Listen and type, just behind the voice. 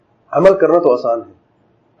عمل کرنا تو آسان ہے،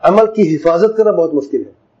 عمل کی حفاظت کرنا بہت مشکل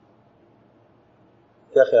ہے.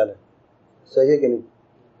 کیا خیال ہے؟ صحیح ہے کہ نہیں؟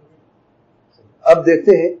 اب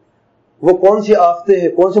دیکھتے ہیں وہ کون سی آفتیں ہیں،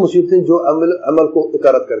 کون سی مصیبتیں جو عمل کو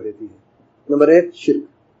اکارت کر دیتی ہیں. نمبر 1 شرک.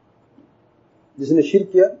 جس نے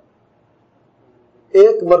شرک کیا،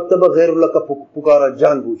 ایک مرتبہ غیر اللہ کا پکارا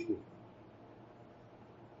جان بوجھ کے،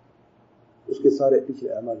 اس کے سارے پیچھے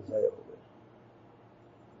اعمال ضائع ہو گئے.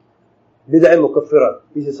 بدعہ مکفرہ،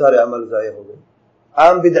 پیچھے سارے عمل ضائع ہو گئے.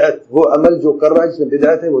 عام بدعت، وہ عمل جو کر رہا ہے جس میں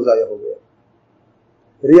بدعت ہے وہ ضائع ہو گیا.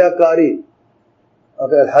 ریاکاری،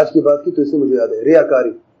 اگر الحاج کی بات کی تو اس میں مجھے یاد ہے،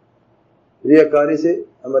 ریاکاری سے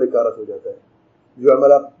عمل اکارت ہو جاتا ہے. جو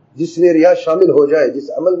عمل آپ جس میں ریا شامل ہو جائے جس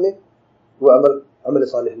عمل میں، وہ عمل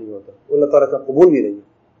صالح نہیں ہوتا، وہ اللہ تعالیٰ کا قبول بھی نہیں ہے.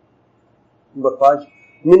 نمبر 5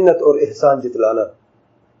 منت اور احسان جتلانا.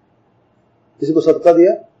 کسی کو صدقہ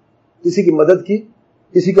دیا، کسی کی مدد کی،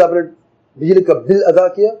 کسی کا اپنے بجلی کا بل ادا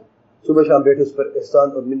کیا، صبح شام بیٹھے اس پر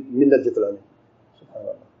احسان اور منت جتلانے. سبحان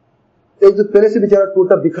اللہ. ایک جو پہلے سے بیچارہ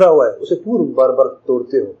ٹوٹا بکھرا ہوا ہے اسے پور بار بار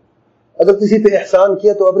توڑتے ہو. اگر کسی پہ احسان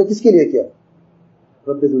کیا تو آپ نے کس کے لیے کیا؟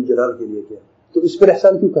 رب ذوالجلال کے لیے کیا. تو اس پر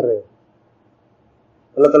احسان کیوں کر رہے ہیں؟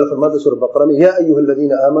 اللہ تعالیٰ فرماتے ہیں سورہ بقرہ میں، یا ایھا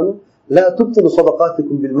الذین آمنوا لا تبطلوا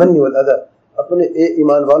صدقاتکم بالمن والاذى. اپنے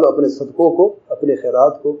ایمان والوں اپنے صدقوں کو، اپنے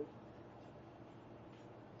خیرات کو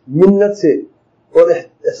منت سے اور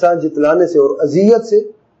احسان جتلانے سے اور اذیت سے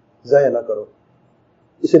ضائع نہ کرو.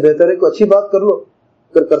 اسے بہتر ہے کہ اچھی بات کر لو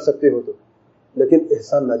کر سکتے ہو تو، لیکن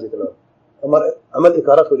احسان نہ جتلاؤ، ہمارے عمل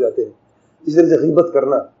اکارت ہو جاتے ہیں. اس طرح سے غیبت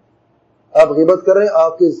کرنا، آپ غیبت کر رہے ہیں،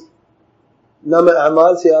 آپ کے نام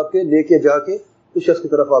اعمال سے آپ کے لے کے جا کے اس شخص کی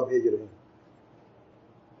طرف آپ بھیج رہے ہیں.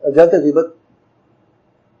 جانتے ہیں غیبت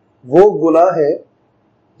وہ گناہ ہے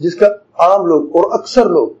جس کا عام لوگ اور اکثر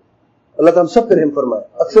لوگ، اللہ تعالیٰ ہم سب پہ رحم فرمائے،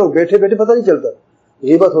 اکثر بیٹھے بیٹھے پتہ نہیں چلتا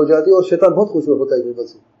غیبت ہو جاتی ہے. اور شیطان بہت خوش ہوتا ہے غیبت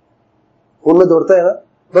سے، خون میں دوڑتا ہے نا،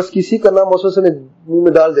 بس کسی کا نام موسوسے میں منہ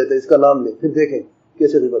میں ڈال دیتا ہے، اس کا نام لے، پھر دیکھیں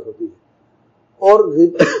کیسے غیبت ہوتی ہے. اور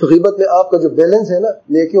غیبت میں آپ کا جو بیلنس ہے نا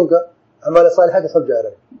نیکیوں کا، ہمارا صالحہ کا سب جا رہا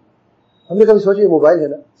ہے. ہم نے کبھی سوچا یہ موبائل ہے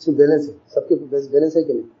نا، اس میں بیلنس ہے، سب کے بیلنس ہے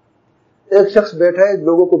کہ نہیں؟ ایک شخص بیٹھا ہے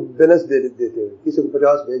لوگوں کو بیلنس دیتے ہوئے، کسی کو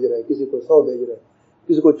 50 بھیج رہا ہے، کسی کو 100 بھیج رہا ہے،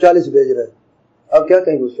 کسی کو 40 بھیج رہا ہے. آپ کیا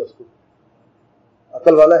کہیں گے اس شخص کو؟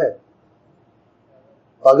 عقل والا ہے؟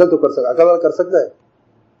 پاگل تو کر سکتا، عقل والا کر سکتا ہے؟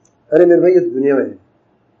 ارے میرے بھائی یہ دنیا میں ہے،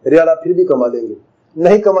 ریال آپ پھر بھی کما لیں گے،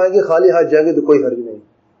 نہیں کمائیں گے خالی ہاتھ جائیں گے تو کوئی حرج نہیں.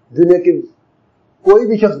 دنیا کے کوئی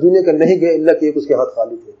بھی شخص دنیا کا نہیں گئے اللہ کہ ایک اس کے ہاتھ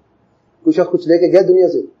خالی تھے. کوئی شخص کچھ لے کے گیا دنیا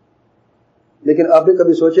سے، لیکن آپ نے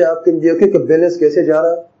کبھی سوچے آپ کے نیکی کا بیلنس کیسے جا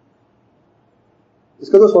رہا ہے؟ اس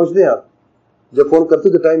کا تو سوچتے ہیں آپ جب فون کرتے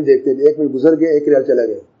تو ٹائم دیکھتے ہیں، 1 منٹ گزر گیا 1 ریال چلا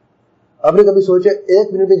گیا. آپ نے کبھی سوچا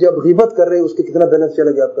 1 منٹ میں جب غیبت کر رہے ہیں اس کے کتنا بیلنس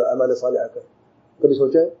چلا گیا آپ کا اعمال صالحہ کا؟ کبھی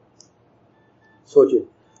سوچا ہے؟ سوچے.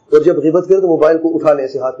 اور جب غیبت کریں تو موبائل کو اٹھا لیں،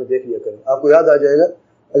 ایسے ہاتھ میں دیکھ لیا کریں، آپ کو یاد آ جائے گا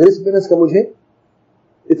اگر اس بیلنس کا مجھے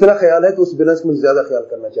اتنا خیال ہے تو اس بیلنس کا مجھے زیادہ خیال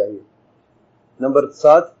کرنا چاہیے. نمبر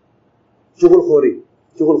 7 چغل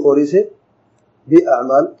خوری سے بھی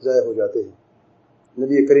اعمال ضائع ہو جاتے ہیں.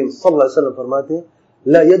 نبی کریم صلی اللہ علیہ وسلم فرماتے ہیں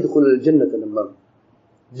لا يدخل الجنت نمام،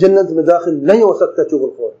 جنت میں داخل نہیں ہو سکتا چغل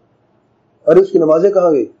خور. ارے اس کی نمازیں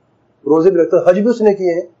کہاں گئی؟ روزے بھی رکھتا، حج بھی اس نے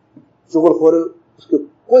کیے ہیں، چغل خور اس کے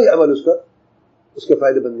کوئی عمل اس کے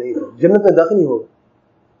فائدے مند نہیں ہے، جنت میں داخل نہیں ہوگا.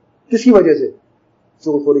 کس کی وجہ سے؟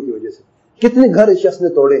 چغل خوری کی وجہ سے. کتنے گھر اس شخص نے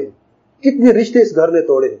توڑے ہیں، کتنے رشتے اس گھر نے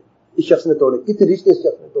توڑے ہیں، اس شخص نے توڑے، کتنے رشتے اس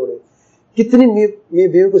شخص نے توڑے، کتنی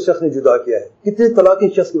بیوی کو شخص نے جدا کیا ہے، کتنے طلاقیں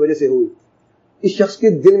اس شخص کی وجہ سے ہوئی. اس شخص کے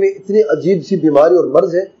دل میں اتنی عجیب سی بیماری اور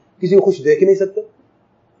مرض ہے کسی کو خوش دیکھ ہی نہیں سکتا.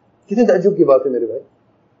 کتنی تعجب کی بات ہے میرے بھائی.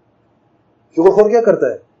 چغل خور کیا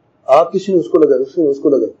کرتا ہے؟ آپ کسی نے اس کو لگائے، اس نے اس کو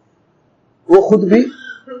لگائے، وہ خود بھی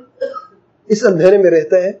اس اندھیرے میں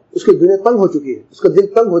رہتا ہے، اس کی دنیا تنگ ہو چکی ہے، اس کا دل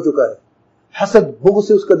تنگ ہو چکا ہے، حسد بغض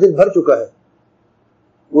سے اس کا دل بھر چکا ہے،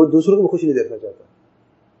 وہ دوسروں کو خوش نہیں دیکھنا چاہتا.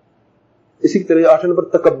 اسی طرح 8 نمبر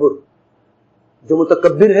تکبر، جو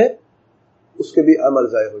متکبر ہے اس کے بھی عمل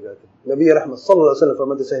ضائع ہو جاتے ہیں. نبی رحمت صلی اللہ علیہ وسلم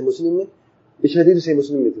فرماتے صحیح مسلم میں، پچھلے حدیث صحیح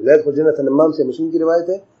مسلم میں تھی، لا يدخل الجنة نمام سے مسلم کی روایت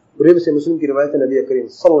ہے، قریب سے مسلم کی روایت ہے. نبی کریم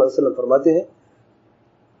صلی اللہ علیہ وسلم فرماتے ہیں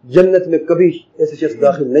جنت میں کبھی ایسے شخص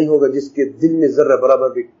داخل نہیں ہوگا جس کے دل میں ذرہ برابر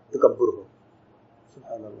بھی تکبر ہو.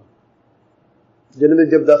 سبحان اللہ. جنت میں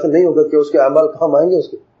جب داخل نہیں ہوگا کہ اس کے اعمال کام آئیں گے،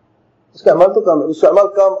 اس کے اعمال تو کام ہے، اس کے اعمال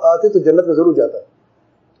کام آتے تو جنت میں ضرور جاتا ہے.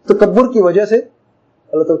 تکبر کی وجہ سے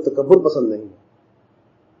اللہ تعالیٰ تکبر پسند نہیں ہے.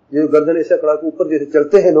 یہ گردن ایسا کڑا کے اوپر جیسے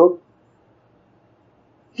چلتے ہیں لوگ،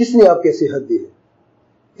 کس نے آپ کو صحت دی ہے؟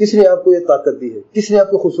 کس نے آپ کو یہ طاقت دی ہے؟ کس نے آپ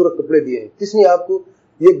کو خوبصورت کپڑے دیے ہیں؟ کس نے آپ کو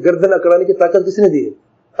یہ گردن اکڑانے کی طاقت کس نے دی ہے؟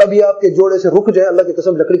 اب یہ آپ کے جوڑے سے رک جائے، اللہ کی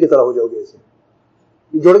قسم لکڑی کی طرح ہو جاؤ گے. ایسے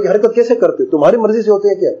یہ جوڑے کی حرکت کیسے کرتے؟ تمہاری مرضی سے ہوتے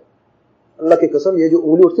ہیں کیا؟ اللہ की कसम, ये जो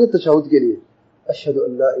उंगली उठती है तशहुद के लिए, अशहदु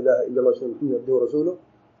अल्ला इलाहा इल्लल्लाह रसूल,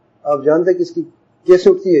 आप जानते हैं कि इसकी कैसे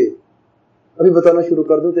उठती है? अभी बताना शुरू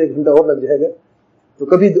कर दूं तो 1 घंटा और लग जाएगा, तो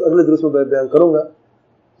कभी अगले दुरूस में बयान करूंगा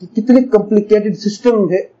कि कितने कॉम्प्लिकेटेड सिस्टम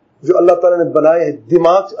है जो अल्लाह ताला ने बनाए है।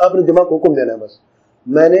 दिमाग, आपने दिमाग को हुक्म देना है बस,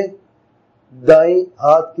 मैंने दाएं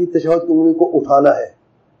हाथ की तशहुद की उंगली को उठाना है,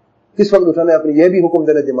 किस वक्त उठाना है आपने ये भी हुक्म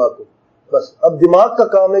देना है दिमाग को। बस अब दिमाग का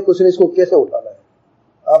काम है कि उसने इसको कैसे उठाना है।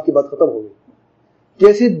 आपकी बात खत्म हो गई।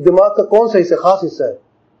 कैसे दिमाग का कौन सा हिस्सा, खास हिस्सा है,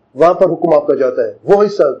 वहां पर हुक्म आपका जाता है, वो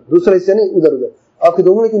हिस्सा, दूसरा हिस्सा नहीं उधर उधर। आपकी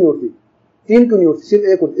 2 उंगली क्यों नहीं उठती, 3 क्यों नहीं उठती, सिर्फ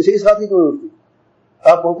 1 उठती, इस हाथ की क्यों नहीं उठती?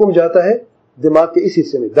 आपका हुक्म जाता है दिमाग के इस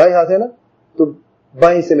हिस्से में, दाएं हाथ है ना तो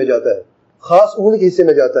बाएं हिस्से में जाता है, खास उंगली के हिस्से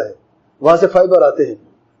में जाता है, वहां से फाइबर आते हैं,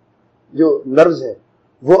 जो नर्व्स हैं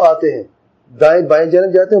वो आते हैं, दाएं बाएं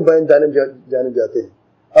जानब जाते हैं, बाएं दाएं जानब जाते हैं।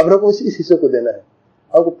 अब हुक्म इस हिस्से को देना है।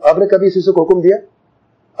 आपने कभी इस हिस्से को हुक्म दिया?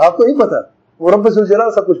 आपको नहीं पता, वो रब जुल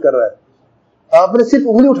जलाल सब कुछ कर रहा है। आपने सिर्फ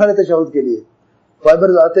उंगली उठाने तशहुद के लिए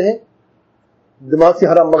फाइबर्स आते हैं दिमाग से,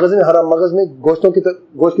 हराम मगज में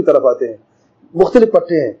गोश्त की तरफ आते हैं। मुख्तलिफ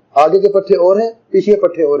पट्टे हैं, आगे के पट्टे और हैं, पीछे के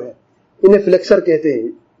पट्टे और हैं। इन्हें फ्लेक्सर कहते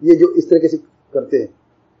हैं, ये जो इस तरीके से करते हैं।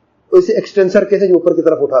 इसे एक्सटेंसर कहते हैं, जो ऊपर की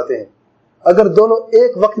तरफ उठाते हैं। अगर दोनों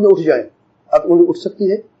एक वक्त में उठ जाएं, आप उंगली उठ सकती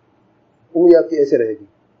है, उंगली आपकी ऐसे रहेगी,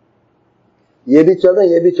 ये भी चल रहे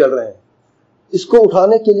हैं, ये भी चल रहे हैं। इसको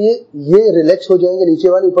उठाने के लिए ये रिलैक्स हो जाएंगे, नीचे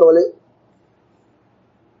वाले ऊपर वाले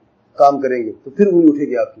काम करेंगे, तो फिर उंगली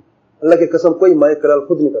उठेगी आपकी। अल्लाह की कसम, कोई माए कलाल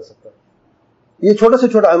खुद नहीं कर सकता। ये छोटा से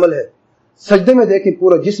छोटा अमल है। सजदे में देखिए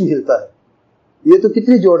पूरा जिस्म हिलता है। ये तो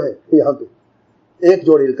कितनी जोड़ है, यहाँ पे 1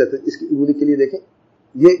 जोड़ हिलता है, इसकी उंगली के लिए देखें,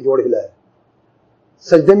 ये जोड़ हिला है।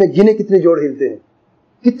 सजदे में गिने कितने जोड़ हिलते हैं,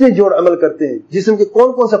 कितने जोड़ अमल करते हैं, जिस्म के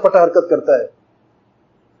कौन कौन सा पट्टा हरकत करता है।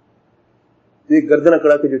 तो ये गर्दन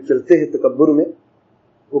अकड़ा के जो चलते हैं तकब्बुर में,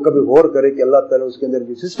 वो कभी गौर करे कि अल्लाह ताला ने उसके अंदर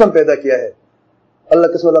जो सिस्टम पैदा किया है,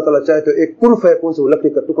 अल्लाह किस्म अल्लाह ताला चाहे तो एक कुन फयकून से वो लकड़ी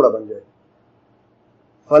का टुकड़ा बन जाए।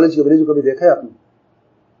 फालिज के मरीज को कभी देखा है आपने,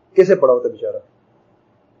 कैसे पड़ा होता बेचारा,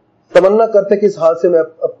 तमन्ना करते कि इस हाथ से मैं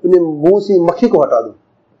अपने मुंह से मक्खी को हटा दूं,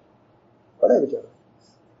 पड़ा है बेचारा।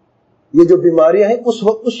 ये जो बीमारियां हैं उस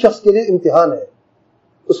वक्त उस शख्स के लिए इम्तिहान है,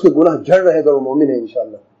 उसके गुनाह झड़ रहेगा, वो मोमिन है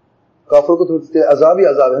इंशाअल्लाह। काफिर को तो अजाब ही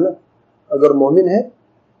अजाब है ना। अगर मोमिन है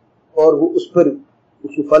और वो उस पर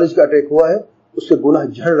उसको फालिज का अटैक हुआ है, उसके गुनाह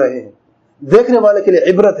झड़ रहे हैं, देखने वाले के लिए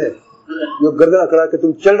इबरत है। जो गर्दन अकड़ा के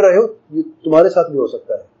तुम चल रहे हो, ये तुम्हारे साथ भी हो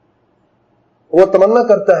सकता है। वो तमन्ना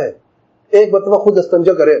करता है एक मरतबा खुद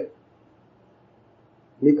इस्तंजा करे,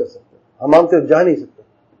 नहीं कर सकता, हमाम तरफ जा नहीं सकता।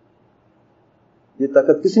 ये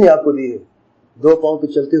ताकत किसने आपको दी है? 2 पांव पे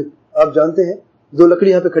चलते हो, आप जानते हैं 2 लकड़ी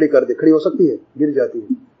यहाँ पे खड़ी कर दे, खड़ी हो सकती है, गिर जाती है।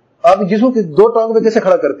 आप जिसको 2 टांगों पे कैसे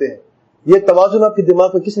खड़ा करते हैं? ये तवाजुन आपके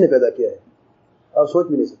दिमाग में किसने पैदा किया है? आप सोच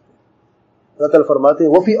भी नहीं सकते। अल्लाह ताला फरमाते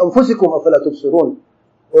हैं वफी अंफुसिकुम अफला तुबसिरून,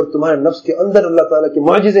 और तुम्हारे नफ्स के अंदर अल्लाह ताला की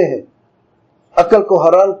मुआजिज़े हैं, अकल को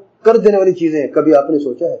हैरान कर देने वाली चीजें हैं। कभी आपने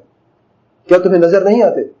सोचा है? क्या तुम्हें नजर नहीं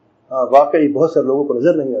आते? हाँ, वाकई बहुत सारे लोगों को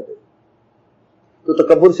नजर नहीं आते। तो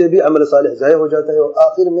तकब्बुर से भी अमल सालिह ज़ाया हो जाता है। और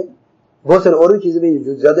आखिर में बहुत सारी और भी चीजें भी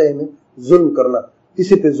जो ज्यादा अहम है, जुल्म करना,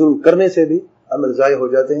 किसी पे जुल्म करने से भी अमल ज़ाया हो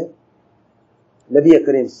जाते हैं। नबी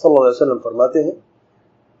करीम सल्लल्लाहु अलैहि वसल्लम फरमाते हैं,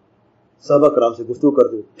 सहाबा कराम से गुफ्तगू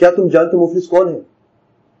करते हुए, क्या तुम जानते हो मुफलिस कौन है?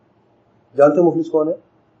 जानते हो मुफलिस कौन है?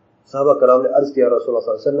 सहाबा कराम ने अर्ज किया, रसूलुल्लाह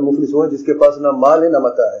सल्लल्लाहु अलैहि वसल्लम, मुफलिस वो है जिसके पास ना माल है ना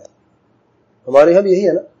मता है। हमारे यहाँ भी यही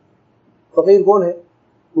है ना। फकीर कौन है?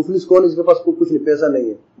 मुफलिस कौन है? जिसके पास कुछ नहीं, पैसा नहीं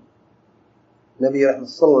है। नबी रहमत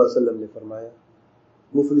सल्लल्लाहु अलैहि वसल्लम ने फरमाया,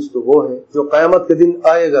 मुफलिस तो वो है जो क़यामत के दिन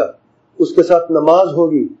आएगा, उसके साथ नमाज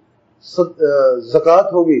होगी, ज़कात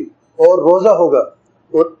होगी और रोजा होगा,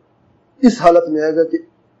 और इस हालत में आएगा कि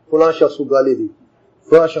फलां शख्स को गाली दी,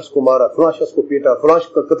 फलां शख्स को मारा, फलां शख्स को पीटा, फलां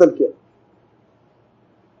शख्स का कत्ल किया।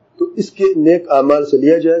 तो इसके नेक आमाल से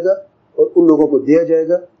लिया जाएगा और उन लोगों को दिया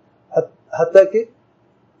जाएगा, हत्ता कि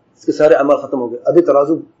इसके सारे अमाल खत्म हो गए। अभी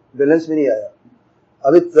तराजू बैलेंस में नहीं आया,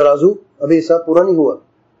 अभी हिसाब पूरा नहीं हुआ,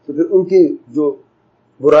 तो फिर उनकी जो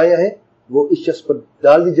बुराइयां हैं वो इस शख्स पर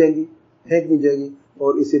डाल दी जाएंगी, फेंक दी जाएगी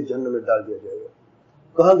और इसे जहन्नम में डाल दिया जाएगा।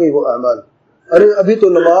 कहाँ गई वो अमाल? अरे अभी तो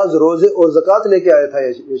नमाज, रोजे और ज़कात लेके आया था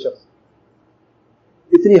ये शख्स,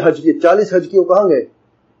 इतनी हज की, 40 हज की, वो कहाँ गए?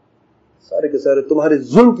 सारे के सारे तुम्हारे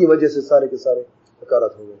जुल्म की वजह से सारे के सारे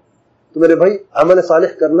हकारत हो गए। तो मेरे भाई, अमल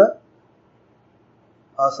सालिह करना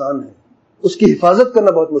आसान है, उसकी हिफाजत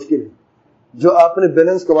करना बहुत मुश्किल है। जो आपने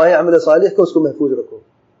बैलेंस कमाए अमल सालिह का, उसको महफूज रखो,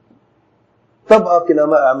 तब आपके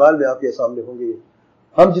नामा अमाल में आपके सामने होंगे।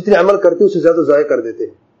 हम जितने अमल करते हैं उससे ज्यादा ज़ाया कर देते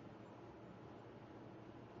हैं।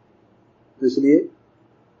 तो इसलिए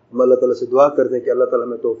हम अल्लाह ताला से दुआ करते हैं कि अल्लाह ताला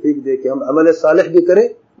हमें तौफीक दे कि हम अमल सालिह भी करें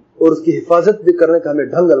اور اس کی حفاظت بھی کرنے کا ہمیں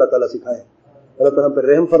ڈھنگ اللہ تعالیٰ سکھائے. اللہ تعالیٰ ہم پر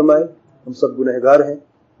رحم فرمائے. ہم سب گنہگار ہیں،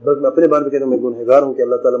 بلکہ میں اپنے بارے میں کہتا ہوں میں گنہگار ہوں کہ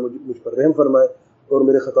اللہ تعالیٰ مجھ پر رحم فرمائے اور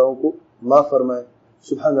میرے خطاؤں کو معاف فرمائے.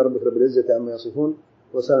 سبحان ربک رب العزت عما یصفون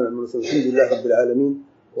وسلام علی المرسلین الحمد للہ رب العالمین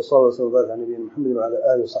وصلی اللہ وسلم وبارک علی نبینا محمد وعلی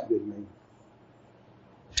آلہ وصحبہ اجمعین.